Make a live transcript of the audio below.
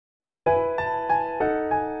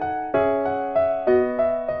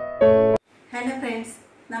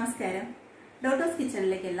നമസ്കാരം. ഡോട്ടോസ്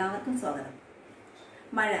കിച്ചണിലേക്ക് എല്ലാവർക്കും സ്വാഗതം.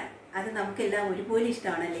 മഴ അത് നമുക്കെല്ലാം ഒരുപോലെ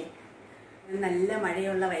ഇഷ്ടമാണല്ലേ. നല്ല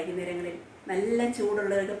മഴയുള്ള വൈകുന്നേരങ്ങളിൽ നല്ല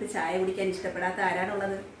ചൂടുള്ളവർക്ക് ചായ കുടിക്കാൻ ഇഷ്ടപ്പെടാത്ത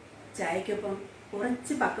ആരാണുള്ളത്? ചായക്കൊപ്പം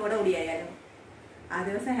കുറച്ച് പക്കോട കൂടിയായാലോ ആ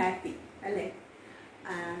ദിവസം ഹാപ്പി അല്ലേ?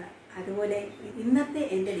 അതുപോലെ ഇന്നത്തെ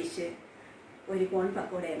എൻ്റെ ഡിഷ് ഒരു കോൺ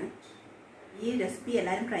പക്കോടയാണ്. ഈ റെസിപ്പി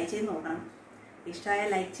എല്ലാവരും ട്രൈ ചെയ്ത് നോക്കണം. ഇഷ്ടമായ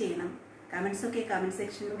ലൈക്ക് ചെയ്യണം. കമൻസൊക്കെ കമൻറ്റ്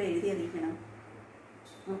സെക്ഷനിലൂടെ എഴുതി അറിയിക്കണം.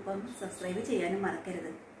 ഒപ്പം സബ്സ്ക്രൈബ് ചെയ്യാനും മറക്കരുത്.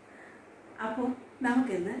 അപ്പോൾ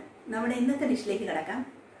നമുക്കിന്ന് നമ്മുടെ ഇന്നത്തെ ഡിഷിലേക്ക് കിടക്കാം.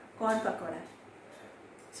 കോൺ പക്കോട,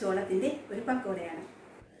 ചോളത്തിൻ്റെ ഒരു പക്കോടയാണ്.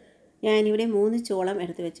 ഞാനിവിടെ 3 ചോളം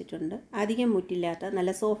എടുത്ത് വെച്ചിട്ടുണ്ട്. അധികം മുറ്റില്ലാത്ത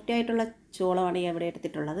നല്ല സോഫ്റ്റ് ആയിട്ടുള്ള ചോളമാണ് ഞാൻ ഇവിടെ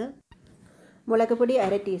എടുത്തിട്ടുള്ളത്. മുളക് പൊടി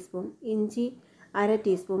 1/2 ടീസ്പൂൺ, ഇഞ്ചി 1/2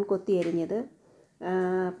 ടീസ്പൂൺ കൊത്തി അരിഞ്ഞത്,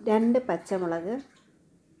 2 പച്ചമുളക്,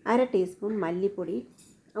 1/2 ടീസ്പൂൺ മല്ലിപ്പൊടി,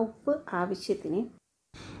 ഉപ്പ് ആവശ്യത്തിന്,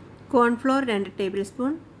 കോൺഫ്ലോർ 2 ടേബിൾ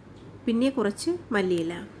സ്പൂൺ, പിന്നെ കുറച്ച്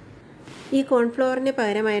മല്ലിയില. ഈ കോൺഫ്ലോറിന്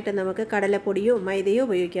പകരമായിട്ട് നമുക്ക് കടലപ്പൊടിയോ മൈദയോ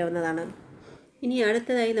ഉപയോഗിക്കാവുന്നതാണ്. ഇനി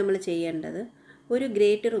അടുത്തതായി നമ്മൾ ചെയ്യേണ്ടത് ഒരു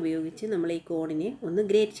ഗ്രേറ്റർ ഉപയോഗിച്ച് നമ്മൾ ഈ കോണിനെ ഒന്ന്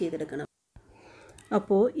ഗ്രേറ്റ് ചെയ്തെടുക്കണം.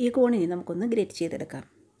 അപ്പോൾ ഈ കോണിനെ നമുക്കൊന്ന് ഗ്രേറ്റ് ചെയ്തെടുക്കാം.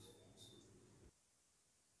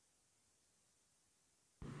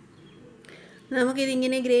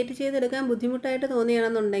 നമുക്കിതിങ്ങനെ ഗ്രേറ്റ് ചെയ്തെടുക്കാൻ ബുദ്ധിമുട്ടായിട്ട്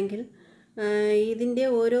തോന്നുകയാണെന്നുണ്ടെങ്കിൽ ഇതിൻ്റെ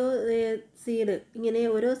ഓരോ സീഡ് ഇങ്ങനെ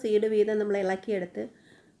ഓരോ സീഡ് വീതം നമ്മൾ ഇളക്കിയെടുത്ത്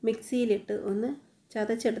മിക്സിയിലിട്ട് ഒന്ന്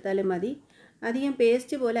ചതച്ചെടുത്താലും മതി. അധികം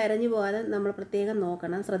പേസ്റ്റ് പോലെ അരഞ്ഞു പോകാതെ നമ്മൾ പ്രത്യേകം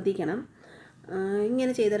നോക്കണം, ശ്രദ്ധിക്കണം.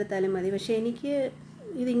 ഇങ്ങനെ ചെയ്തെടുത്താലും മതി. പക്ഷേ എനിക്ക്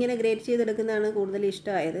ഇതിങ്ങനെ ഗ്രേറ്റ് ചെയ്തെടുക്കുന്നതാണ് കൂടുതൽ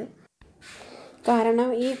ഇഷ്ടമായത്. കാരണം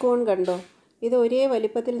ഈ കോൺ കണ്ടോ, ഇത് ഒരേ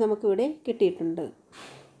വലിപ്പത്തിൽ നമുക്കിവിടെ കിട്ടിയിട്ടുണ്ട്.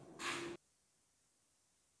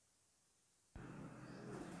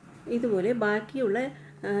 ഇതുപോലെ ബാക്കിയുള്ള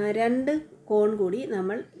 2 കോൺ കൂടി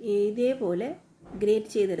നമ്മൾ ഇതേപോലെ ഗ്രേറ്റ്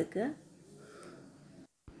ചെയ്തെടുക്കുക.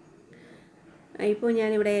 ഇപ്പോൾ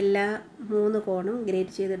ഞാനിവിടെ എല്ലാ 3 കോണും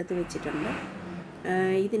ഗ്രേറ്റ് ചെയ്തെടുത്ത് വെച്ചിട്ടുണ്ട്.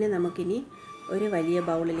 ഇതിനെ നമുക്കിനി ഒരു വലിയ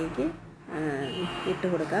ബൗളിലേക്ക് ഇട്ട്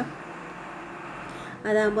കൊടുക്കാം.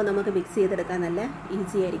 അതാകുമ്പോൾ നമുക്ക് മിക്സ് ചെയ്തെടുക്കാൻ നല്ല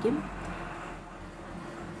ഈസി ആയിരിക്കും.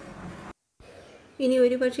 ഇനി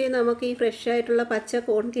ഒരു പക്ഷേ നമുക്ക് ഈ ഫ്രഷ് ആയിട്ടുള്ള പച്ച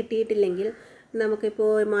കോൺ കിട്ടിയിട്ടില്ലെങ്കിൽ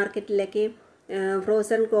നമുക്കിപ്പോൾ മാർക്കറ്റിലൊക്കെ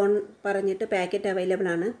ഫ്രോസൺ കോൺ പറഞ്ഞിട്ട് പാക്കറ്റ് അവൈലബിൾ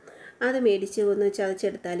ആണ്. അത് മേടിച്ച് ഒന്ന്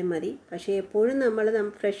ചതച്ചെടുത്താലും മതി. പക്ഷേ എപ്പോഴും നമ്മൾ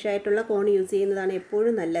ഫ്രഷ് ആയിട്ടുള്ള കോൺ യൂസ് ചെയ്യുന്നതാണ്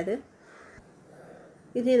എപ്പോഴും നല്ലത്.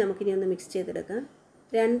 ഇതിനെ നമുക്കിനി ഒന്ന് മിക്സ് ചെയ്തെടുക്കാം.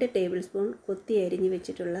 2 ടേബിൾ സ്പൂൺ കൊത്തി അരിഞ്ഞ്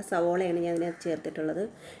വെച്ചിട്ടുള്ള സവോളയാണ് ഞാൻ ഇതിനകത്ത് ചേർത്തിട്ടുള്ളത്.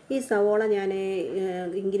 ഈ സവോള ഞാൻ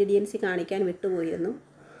ഇൻഗ്രീഡിയൻസ് കാണിക്കാൻ വിട്ടുപോയിരുന്നു.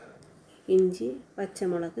 ഇഞ്ചി,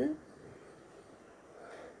 പച്ചമുളക്,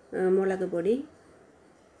 മുളക് പൊടി,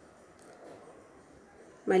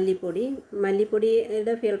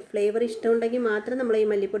 മല്ലിപ്പൊടിയുടെ ഫ്ലേവർ ഇഷ്ടമുണ്ടെങ്കിൽ മാത്രം നമ്മൾ ഈ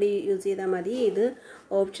മല്ലിപ്പൊടി യൂസ് ചെയ്താൽ മതി. ഇത്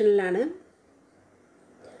ഓപ്ഷണലാണ്.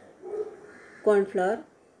 കോൺഫ്ലവർ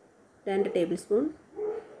 2 ടേബിൾ സ്പൂൺ,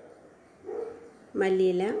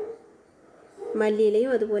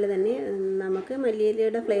 മല്ലിയിലയും അതുപോലെ തന്നെ നമുക്ക്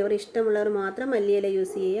മല്ലിയിലയുടെ ഫ്ലേവർ ഇഷ്ടമുള്ളവർ മാത്രം മല്ലിയില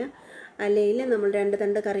യൂസ് ചെയ്യുക. അല്ലെങ്കിൽ നമ്മൾ 2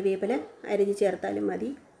 തണ്ട് കറിവേപ്പില അരിഞ്ഞ് ചേർത്താലും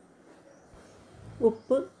മതി.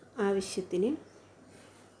 ഉപ്പ് ആവശ്യത്തിന്.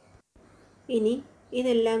 ഇനി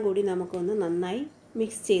ഇതെല്ലാം കൂടി നമുക്കൊന്ന് നന്നായി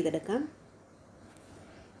മിക്സ് ചെയ്തെടുക്കാം.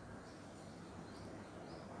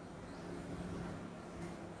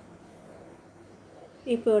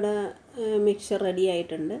 ഇപ്പോൾ ഇവിടെ മിക്സർ റെഡി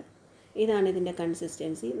ആയിട്ടുണ്ട്. ഇതാണ് ഇതിൻ്റെ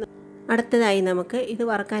കൺസിസ്റ്റൻസി. അടുത്തതായി നമുക്ക് ഇത്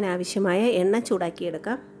വറുക്കാൻ ആവശ്യമായ എണ്ണ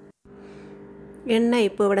ചൂടാക്കിയെടുക്കാം. എണ്ണ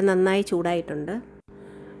ഇപ്പോൾ ഇവിടെ നന്നായി ചൂടായിട്ടുണ്ട്.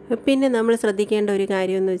 പിന്നെ നമ്മൾ ശ്രദ്ധിക്കേണ്ട ഒരു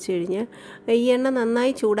കാര്യം എന്ന് വെച്ച് കഴിഞ്ഞാൽ ഈ എണ്ണ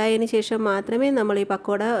നന്നായി ചൂടായതിന് ശേഷം മാത്രമേ നമ്മൾ ഈ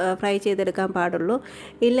പക്കോട ഫ്രൈ ചെയ്തെടുക്കാൻ പാടുള്ളൂ.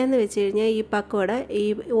 ഇല്ലെന്ന് വെച്ച് കഴിഞ്ഞാൽ ഈ പക്കോട ഈ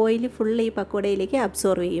ഓയിൽ ഫുള്ള് ഈ പക്കോടയിലേക്ക്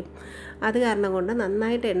അബ്സോർവ് ചെയ്യും. അത് കാരണം കൊണ്ട്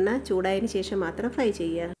നന്നായിട്ട് എണ്ണ ചൂടായതിന് ശേഷം മാത്രം ഫ്രൈ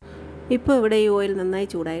ചെയ്യുക. ഇപ്പോൾ ഇവിടെ ഈ ഓയിൽ നന്നായി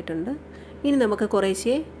ചൂടായിട്ടുണ്ട്. ഇനി നമുക്ക്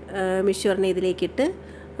കുറേശ്ശെ മിക്സ്ചറിനെ ഇതിലേക്കിട്ട്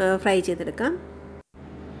ഫ്രൈ ചെയ്തെടുക്കാം.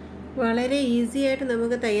 വളരെ ഈസി ആയിട്ട്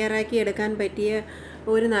നമുക്ക് തയ്യാറാക്കി എടുക്കാൻ പറ്റിയ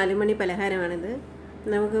ഒരു 4 മണി പലഹാരമാണിത്.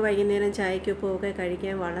 നമുക്ക് വൈകുന്നേരം ചായക്കൊപ്പമൊക്കെ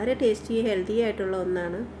കഴിക്കാൻ വളരെ ടേസ്റ്റി ഹെൽത്തി ആയിട്ടുള്ള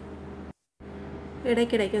ഒന്നാണ്.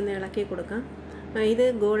 ഇടയ്ക്കിടയ്ക്ക് ഒന്ന് ഇളക്കി കൊടുക്കാം. ഇത്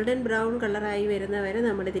ഗോൾഡൻ ബ്രൗൺ കളറായി വരുന്നവരെ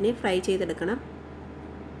നമ്മളിതിനെ ഫ്രൈ ചെയ്തെടുക്കണം.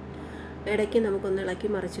 ഇടയ്ക്ക് നമുക്കൊന്ന് ഇളക്കി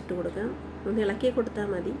മറിച്ചിട്ട് കൊടുക്കാം. ഒന്ന് ഇളക്കി കൊടുത്താൽ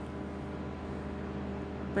മതി.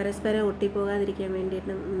 പരസ്പരം ഒട്ടിപ്പോകാതിരിക്കാൻ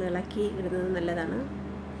വേണ്ടിയിട്ട് ഒന്ന് ഇളക്കി ഇടുന്നത് നല്ലതാണ്.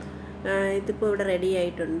 ഇതിപ്പോൾ ഇവിടെ റെഡി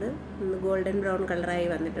ആയിട്ടുണ്ട്. ഗോൾഡൻ ബ്രൗൺ കളറായി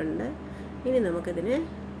വന്നിട്ടുണ്ട്. ഇനി നമുക്കിതിനെ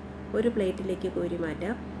ഒരു പ്ലേറ്റിലേക്ക് കോരി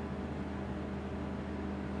മാറ്റാം.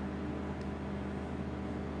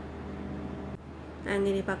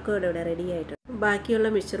 അങ്ങനെ പക്കോട ഇവിടെ റെഡി ആയിട്ടുണ്ട്. ബാക്കിയുള്ള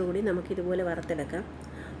മിക്സ്ചർ കൂടി നമുക്കിതുപോലെ വറുത്തെടുക്കാം.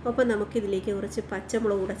 ഒപ്പം നമുക്കിതിലേക്ക് കുറച്ച്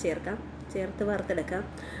പച്ചമുളക് കൂടെ ചേർത്ത് വറുത്തെടുക്കാം.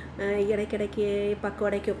 ഇടയ്ക്കിടയ്ക്ക്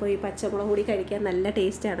പക്കോടയ്ക്കൊപ്പം ഈ പച്ചമുളക് കൂടി കഴിക്കാൻ നല്ല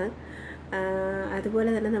ടേസ്റ്റാണ്. അതുപോലെ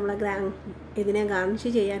തന്നെ നമ്മൾ ഇതിനെ ഗാർണിഷ്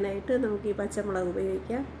ചെയ്യാനായിട്ട് നമുക്ക് ഈ പച്ചമുളക്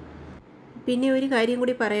ഉപയോഗിക്കാം. പിന്നെ ഒരു കാര്യം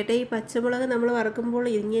കൂടി പറയട്ടെ, ഈ പച്ചമുളക് നമ്മൾ വറുക്കുമ്പോൾ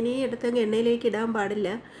ഇങ്ങനെ എടുത്തങ്ങ് എണ്ണയിലേക്ക് ഇടാൻ പാടില്ല.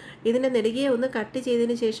 ഇതിൻ്റെ നെടുകെ ഒന്ന് കട്ട്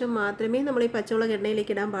ചെയ്തതിന് ശേഷം മാത്രമേ നമ്മൾ ഈ പച്ചമുളക്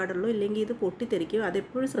എണ്ണയിലേക്ക് ഇടാൻ പാടുള്ളൂ, ഇല്ലെങ്കിൽ ഇത് പൊട്ടിത്തെറിക്കും.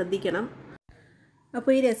 അതെപ്പോഴും ശ്രദ്ധിക്കണം.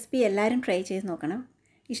 അപ്പോൾ ഈ റെസിപ്പി എല്ലാവരും ട്രൈ ചെയ്ത് നോക്കണം.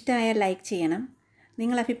 ഇഷ്ടമായാൽ ലൈക്ക് ചെയ്യണം.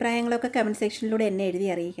 നിങ്ങളുടെ അഭിപ്രായങ്ങളൊക്കെ കമൻറ്റ് സെക്ഷനിലൂടെ എന്നെ എഴുതി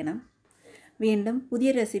അറിയിക്കണം. വീണ്ടും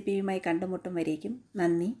പുതിയൊരു റെസിപ്പിയുമായി കണ്ടുമുട്ടും വരേക്കും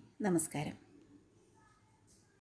നന്ദി, നമസ്കാരം.